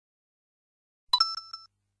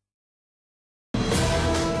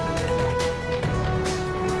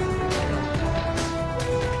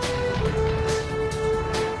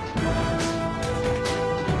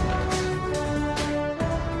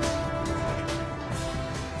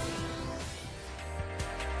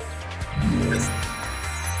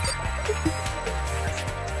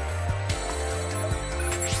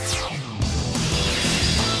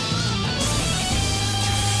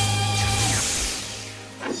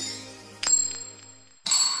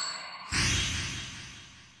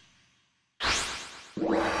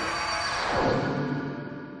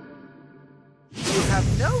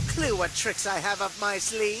clue what tricks I have up my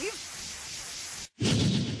sleeve.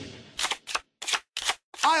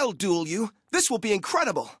 I'll duel you. This will be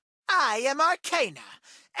incredible. I am Arcana,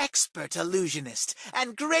 expert illusionist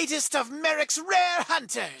and greatest of Merrick's rare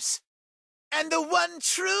hunters. And the one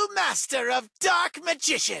true master of dark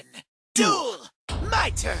magician. Duel!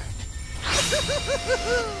 My turn!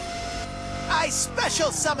 I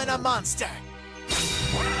special summon a monster.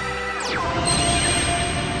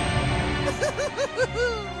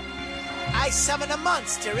 I summon a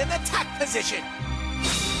monster in attack position.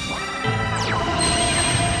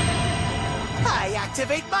 I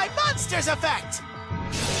activate my monster's effect.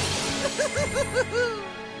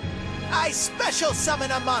 I special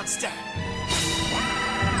summon a monster.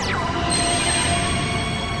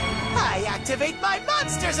 I activate my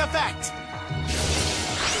monster's effect.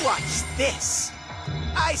 Watch this.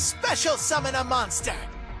 I special summon a monster.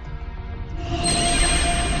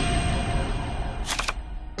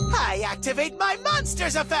 I activate my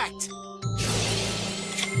monster's effect.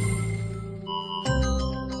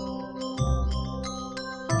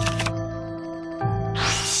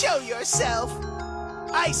 Show yourself.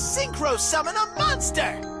 I synchro summon a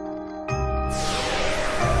monster.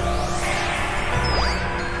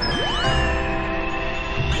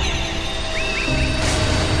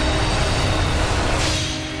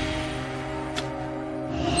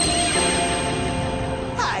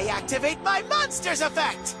 Activate my monster's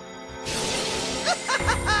effect!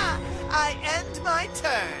 I end my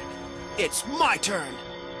turn. It's my turn.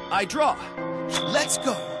 I draw. Let's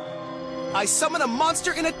go. I summon a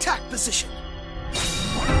monster in attack position.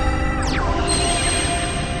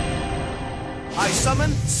 I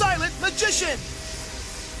summon Silent Magician.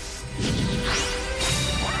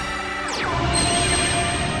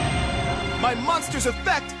 My monster's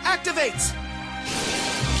effect activates.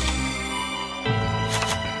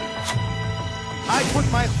 I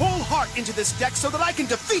put my whole heart into this deck so that I can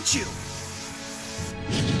defeat you!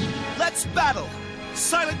 Let's battle!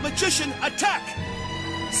 Silent Magician, attack!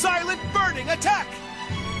 Silent Burning, attack!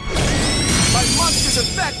 My monster's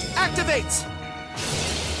effect activates!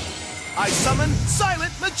 I summon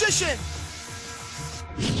Silent Magician!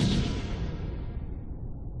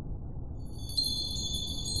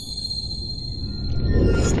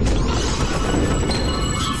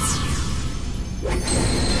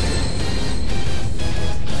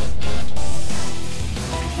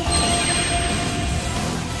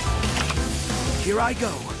 Here I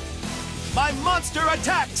go. My monster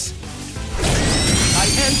attacks! I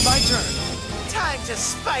end my turn. Time to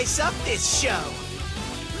spice up this show.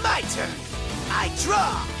 My turn. I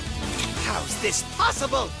draw. How's this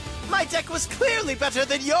possible? My deck was clearly better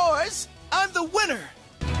than yours. I'm the winner!